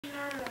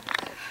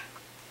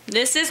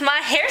This is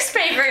my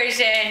hairspray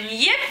version.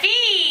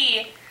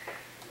 Yippee!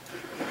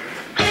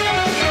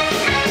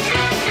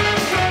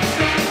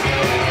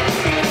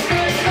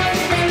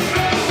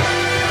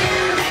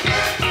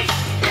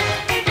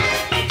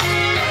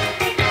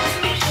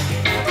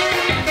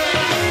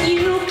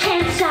 You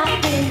can't stop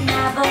an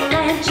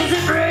avalanche as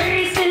it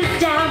races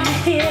down the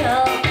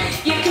hill.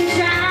 You can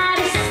try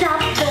to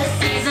stop the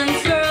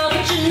seasons, girl,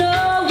 but you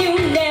know you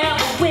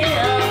never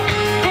will.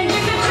 And you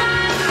can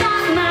try to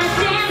stop my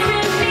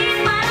dancing feet,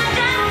 but I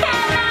just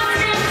cannot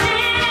stand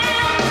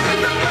still.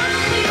 The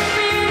world keeps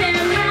spinning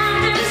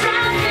round and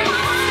round, and I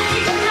want to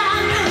keep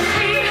alive to the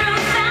beat of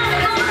sound.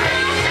 And all the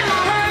nights that I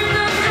heard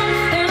the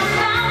truth, and I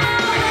found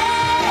my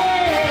way.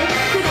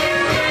 'Cause you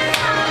can't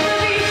stop the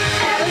beat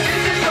ever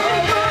since this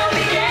whole world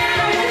began.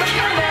 I won't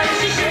come out and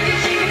she shake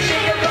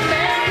it, the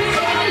man.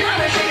 So I love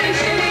her, shake it,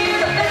 shimmy,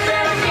 you're the best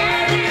that I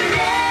can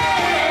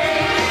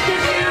today.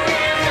 'Cause you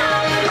can't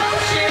stop the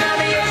motion of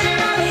the ocean,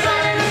 of the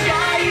sun and the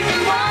sky. You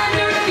can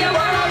wonder if you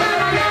wanna, but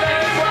I'll never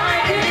fly.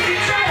 And if you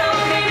try to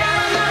hold me down,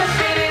 I'm gonna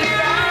spit in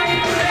your eye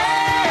and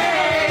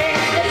say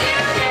that you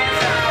can't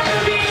stop the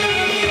beat.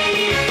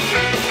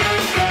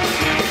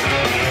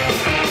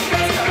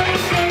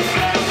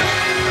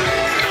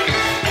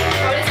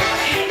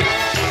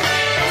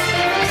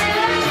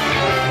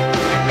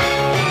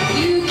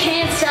 You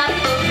can't stop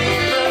the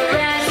river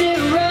as it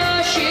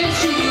rushes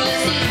to the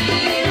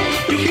sea.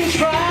 You can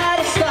try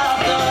to stop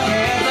the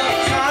hands of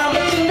time,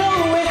 but you know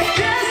it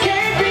just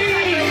can't be.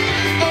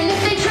 And if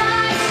they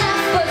try to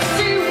stop us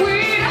too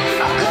weird,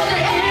 I'll call the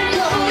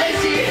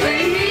NAACP.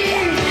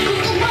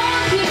 'Cause the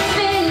world keeps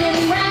spinning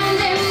round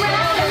and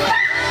round,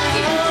 and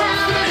keep the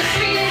time at the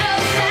speed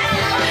of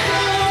sound.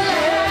 I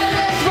heard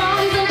the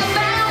drums and I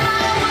found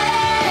my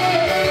way.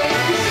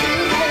 'Cause you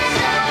can't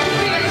stop the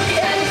beat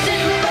ever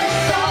since we first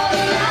saw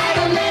the light.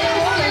 I met a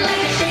woman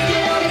like a shake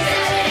it on a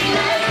Saturday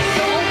night,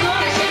 so I'm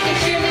gonna shake and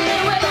shimmy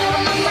it with all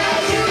my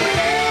might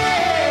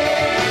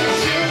today.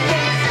 'Cause you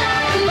can't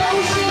stop the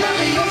motion of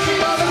the ocean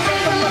or the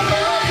rain from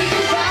above. You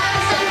can try to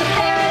stop the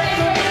paradise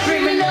we're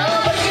dreaming of,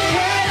 but you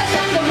can't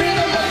stop the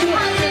rhythm of two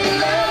hearts in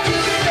love to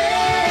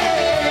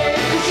stay.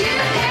 'Cause you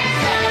can't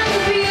stop the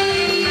beat.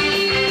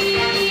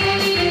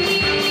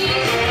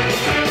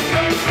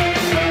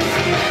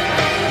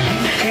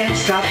 Can't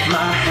stop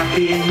my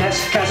happiness,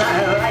 'cause I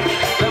like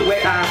the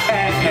way I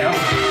am.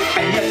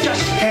 And you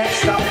just can't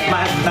stop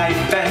my night.